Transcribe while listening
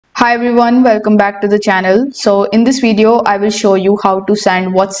Hi everyone, welcome back to the channel. So in this video, I will show you how to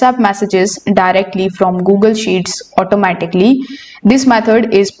send WhatsApp messages directly from Google Sheets automatically. This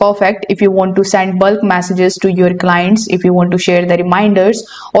method is perfect if you want to send bulk messages to your clients, if you want to share the reminders,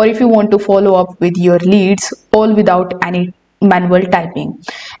 or if you want to follow up with your leads, all without any manual typing.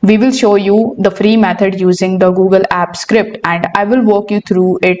 We will show you the free method using the Google App script and I will walk you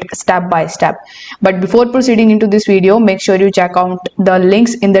through it step by step. But before proceeding into this video, make sure you check out the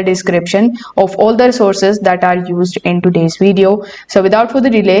links in the description of all the resources that are used in today's video. So without further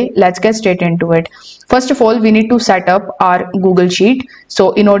delay, let's get straight into it. First of all, we need to set up our Google Sheet.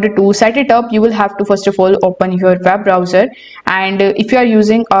 So in order to set it up, you will have to first of all open your web browser, and if you are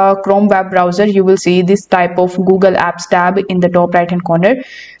using a Chrome web browser, you will see this type of Google Apps tab in the top right hand corner.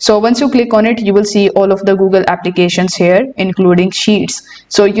 So once you click on it, you will see all of the Google applications here, including Sheets.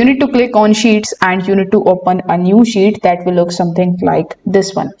 So you need to click on Sheets and you need to open a new sheet that will look something like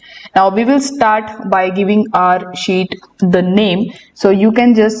this one. Now we will start by giving our sheet the name. So you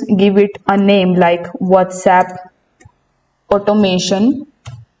can just give it a name like WhatsApp automation.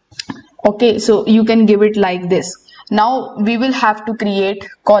 Okay, so you can give it like this. Now we will have to create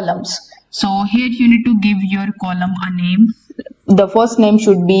columns. So here you need to give your column a name. The first name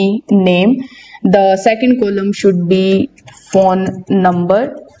should be name. The second column should be phone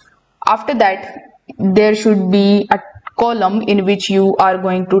number. After that, there should be a column in which you are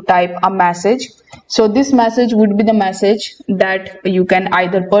going to type a message. So this message would be the message that you can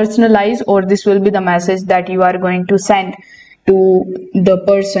either personalize, or this will be the message that you are going to send to the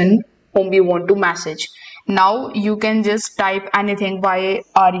person whom you want to message. Now you can just type anything. Why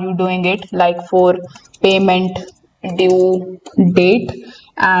are you doing it? Like for payment due date,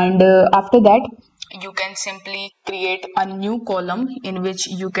 and after that you can simply create a new column in which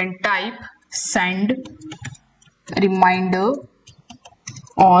you can type send reminder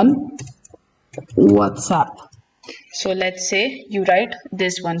on WhatsApp. So let's say you write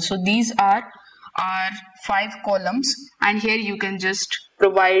this one. So these are our 5 columns, and here you can just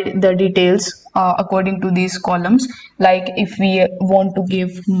provide the details according to these columns. Like if we want to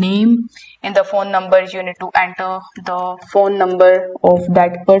give name, in the phone number you need to enter the phone number of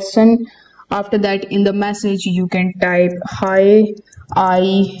that person. After that, in the message you can type hi, I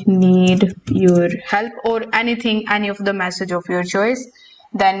need your help, or anything, any of the message of your choice.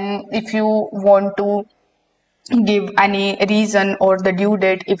 Then if you want to give any reason or the due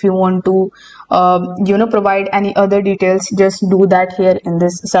date, if you want to provide any other details, just do that here in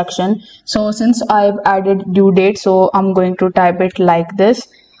this section. So since I've added due date, so I'm going to type it like this.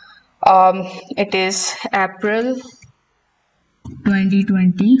 It is April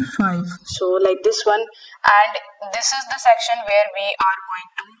 2025. So like this one, and this is the section where we are going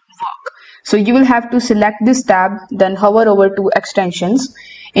to work. So you will have to select this tab, then hover over to extensions.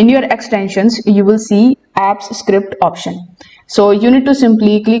 In your extensions, you will see apps script option. So you need to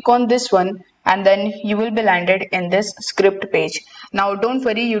simply click on this one, and then you will be landed in this script page. Now don't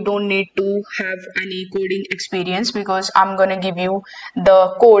worry, you don't need to have any coding experience, because I'm gonna give you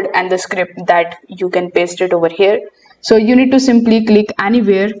the code and the script that you can paste it over here. So you need to simply click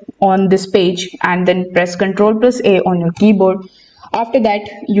anywhere on this page and then press Ctrl+A on your keyboard. After that,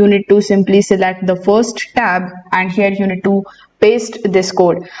 you need to simply select the first tab, and here you need to paste this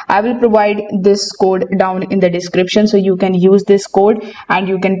code. I will provide this code down in the description, so you can use this code and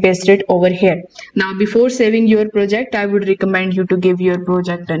you can paste it over here. Now before saving your project, I would recommend you to give your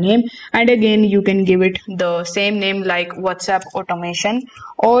project a name, and again you can give it the same name like WhatsApp automation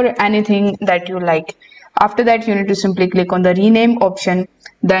or anything that you like. After that, you need to simply click on the rename option,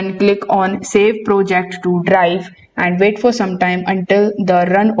 then click on save project to drive, and wait for some time until the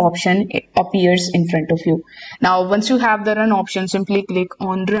run option appears in front of you. Now once you have the run option, simply click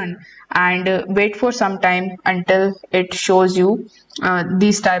on run and wait for some time until it shows you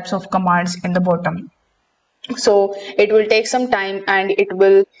these types of commands in the bottom. So it will take some time and it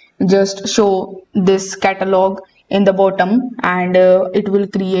will just show this catalog in the bottom, and it will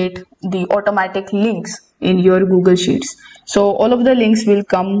create the automatic links in your Google Sheets. So all of the links will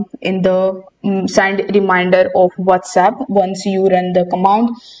come in the send reminder of WhatsApp once you run the command.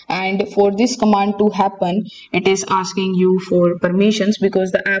 And for this command to happen, it is asking you for permissions,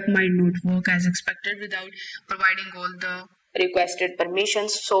 because the app might not work as expected without providing all the requested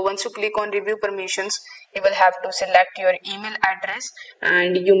permissions. So once you click on review permissions, you will have to select your email address,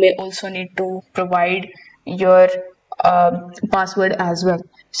 and you may also need to provide your password as well.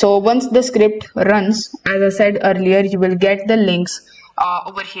 So once the script runs, as I said earlier, you will get the links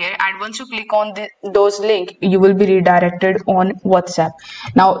over here, and once you click on those link, you will be redirected on WhatsApp.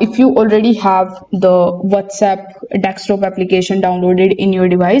 Now if you already have the WhatsApp desktop application downloaded in your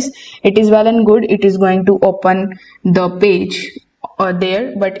device, it is well and good, it is going to open the page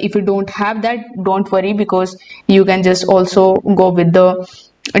there. But if you don't have that, don't worry, because you can just also go with the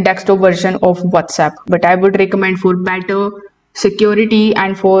desktop version of WhatsApp. But I would recommend, for better security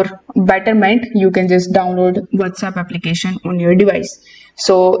and for betterment, you can just download WhatsApp application on your device.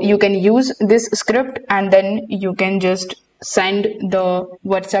 So you can use this script, and then you can just send the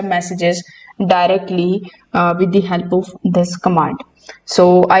WhatsApp messages directly with the help of this command.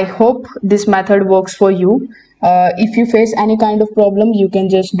 So I hope this method works for you. If you face any kind of problem, you can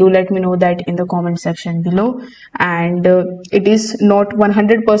just do let me know that in the comment section below. And it is not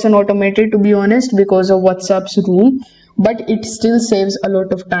 100% automated, to be honest, because of WhatsApp's rule, but it still saves a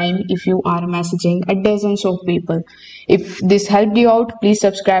lot of time if you are messaging dozens of people. If this helped you out, please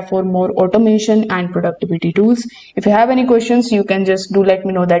subscribe for more automation and productivity tools. If you have any questions, you can just do let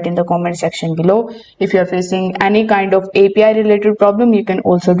me know that in the comment section below. If you are facing any kind of API related problem, you can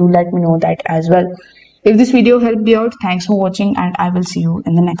also do let me know that as well. If this video helped you out, thanks for watching, and I will see you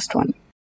in the next one.